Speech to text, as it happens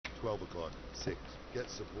12 o'clock. 6. Get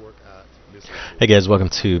support at missile. Hey guys, welcome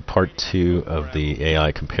to part 2 of the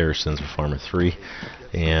AI comparisons with ARMA 3,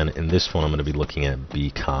 and in this one I'm going to be looking at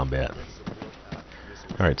bComabt.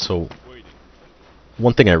 Alright, so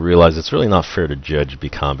one thing I realized, it's really not fair to judge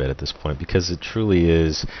bComabt at this point because it truly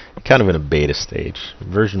is kind of in a beta stage.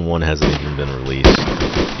 Version 1 hasn't even been released,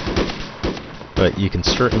 but you can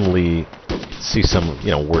certainly see some,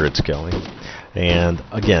 where it's going. And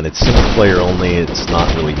again, it's single player only, it's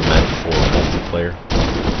not really meant for multiplayer,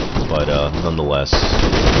 but nonetheless,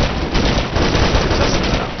 we're testing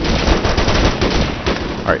it out.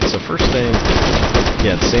 Alright, so first thing,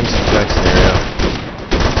 again, same exact scenario,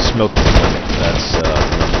 smoke deployment, that's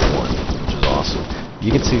number 1, which is awesome.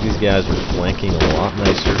 You can see these guys are flanking a lot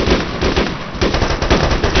nicer,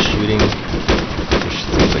 they're shooting, it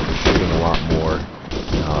seems like they're shooting a lot more.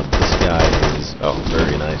 This guy is,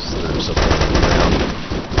 very nice, threw himself down to the ground.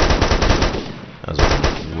 That was a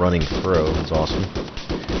running throw, that's awesome.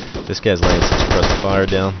 This guy's laying some suppressive fire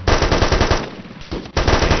down.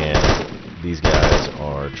 And these guys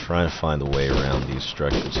are trying to find a way around these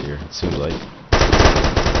structures here, it seems like.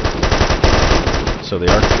 So they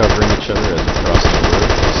are covering each other as they're crossing the road,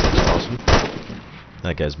 this is awesome.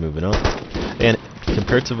 That guy's moving up. And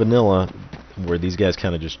compared to vanilla, where these guys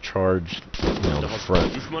kind of just charge, the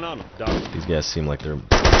front. These guys seem like there's a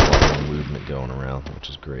lot more movement going around, which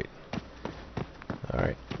is great.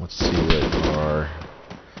 Alright, let's see what our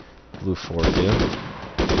blue 4 do.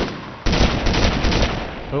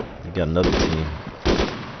 Oh, we got another team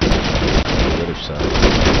on the other side.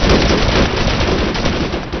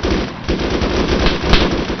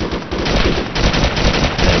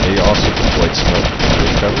 And they also deployed smoke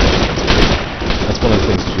coverage. That's one of the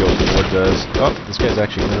things BCombat does. Oh, this guy's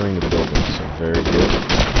actually entering the building, so very good.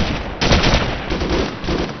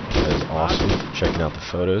 That is awesome. Checking out the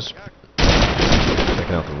photos.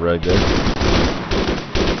 Checking out the rug there.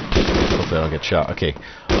 Hopefully I don't get shot. Okay,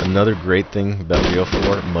 another great thing about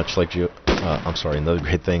BO4, much like another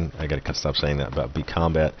great thing, I gotta stop saying that, about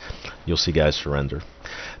bCombat, you'll see guys surrender.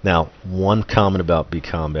 Now, one comment about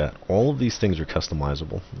bCombat, all of these things are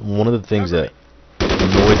customizable. One of the things that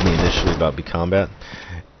annoyed me initially about bCombat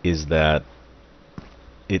is that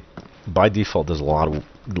it by default does a lot of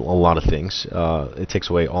things. It takes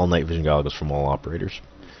away all night vision goggles from all operators,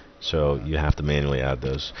 so you have to manually add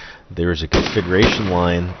those. There is a configuration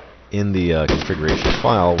line in the configuration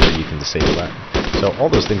file where you can disable that. So all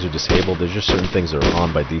those things are disabled. There's just certain things that are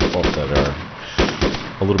on by default that are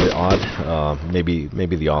a little bit odd.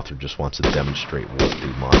 Maybe the author just wants to demonstrate what the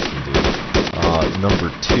mod can do. Number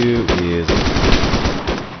 2 is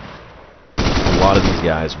a lot of these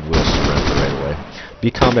guys will surrender right away.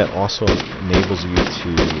 bCombat also enables you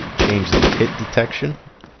to change the hit detection.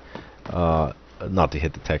 Not the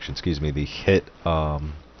hit detection, excuse me, the hit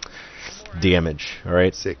damage.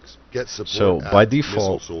 Alright? 6. Get support so by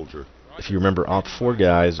default, if you remember Op4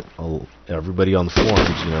 guys, everybody on the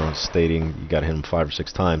forums, stating you gotta hit them 5 or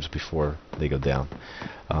 6 times before they go down.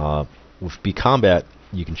 With bCombat,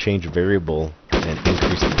 you can change a variable and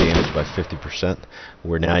increase the damage by 50%,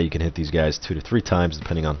 where now you can hit these guys 2 to 3 times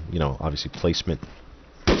depending on, obviously placement,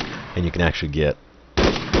 and you can actually get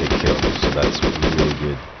big kills, so that's really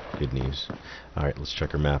good news. Alright, let's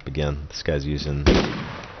check our map again. This guy's using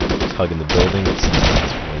tug in the building, it's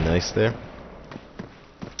really nice there.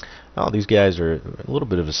 Oh, these guys are a little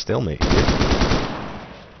bit of a stalemate here.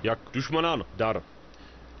 Let's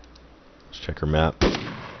check our map.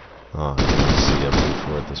 Oh, I can't see up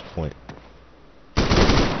before at this point.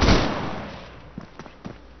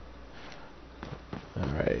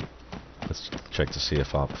 Alright, let's check to see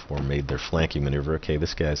if Op4 made their flanking maneuver. Okay,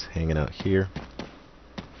 this guy's hanging out here.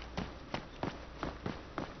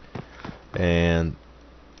 And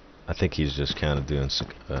I think he's just kind of doing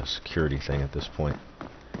a security thing at this point.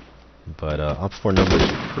 But Op4 numbers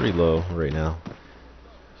are pretty low right now.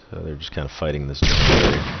 So they're just kind of fighting this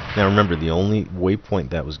area. Now remember, the only waypoint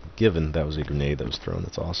that was given, that was a grenade that was thrown.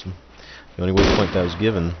 That's awesome. The only waypoint that was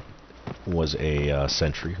given was a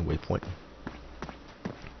sentry waypoint.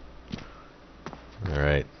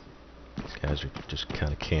 Alright, these guys are just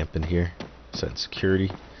kind of camping here, setting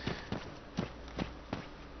security.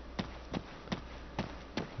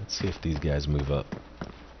 Let's see if these guys move up.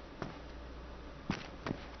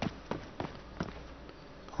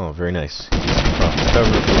 Oh, very nice.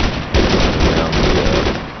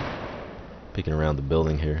 Peeking around the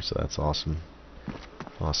building here, so that's awesome.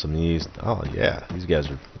 Awesome. Oh yeah, these guys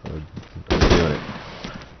are doing it.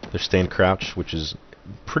 They're staying crouched, which is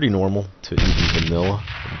pretty normal to even vanilla,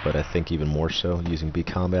 but I think even more so using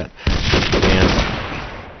bCombat. And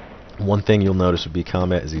One thing you'll notice with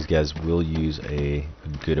bCombat is these guys will use a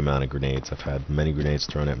good amount of grenades. I've had many grenades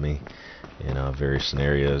thrown at me in various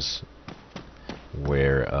scenarios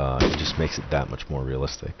where it just makes it that much more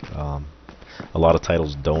realistic. A lot of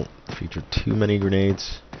titles don't feature too many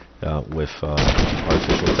grenades with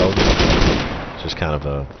artificial intelligence. It's just kind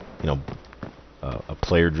of a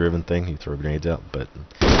player-driven thing. You throw grenades out, but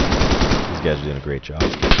these guys are doing a great job.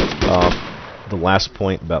 The last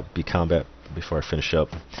point about bCombat before I finish up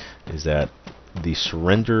is that the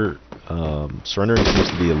surrendering seems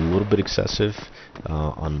to be a little bit excessive.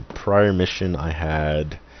 On prior mission, I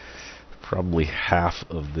had probably half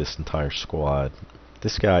of this entire squad.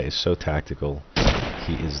 This guy is so tactical.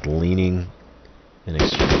 He is leaning in a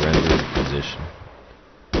surrender position.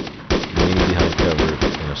 Leaning behind cover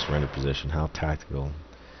in a surrender position. How tactical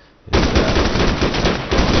is that?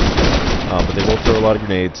 But they will throw a lot of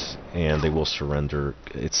grenades, and they will surrender,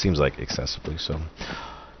 it seems like, excessively. So,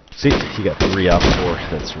 see, he got 3 out of 4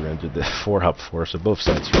 that surrendered, the 4 out of 4, so both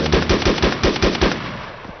sides surrendered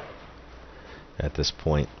at this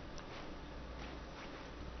point,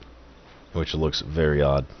 which looks very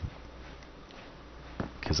odd,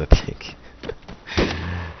 because I think,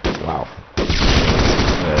 wow,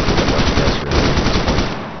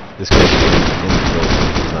 this guy's in the building,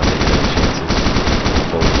 he's not taking any chances,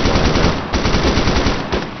 bullets flying around.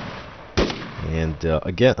 And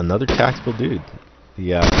again, another tactical dude.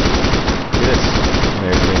 Yeah, look at this.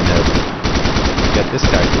 You got this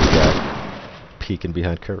tactical guy peeking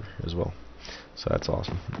behind cover as well. So that's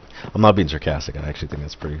awesome. I'm not being sarcastic. I actually think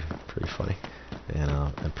that's pretty funny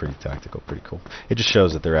and pretty tactical, pretty cool. It just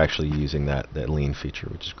shows that they're actually using that lean feature,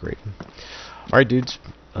 which is great. All right, dudes.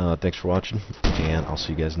 Thanks for watching, and I'll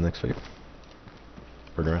see you guys in the next video.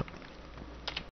 Burner out.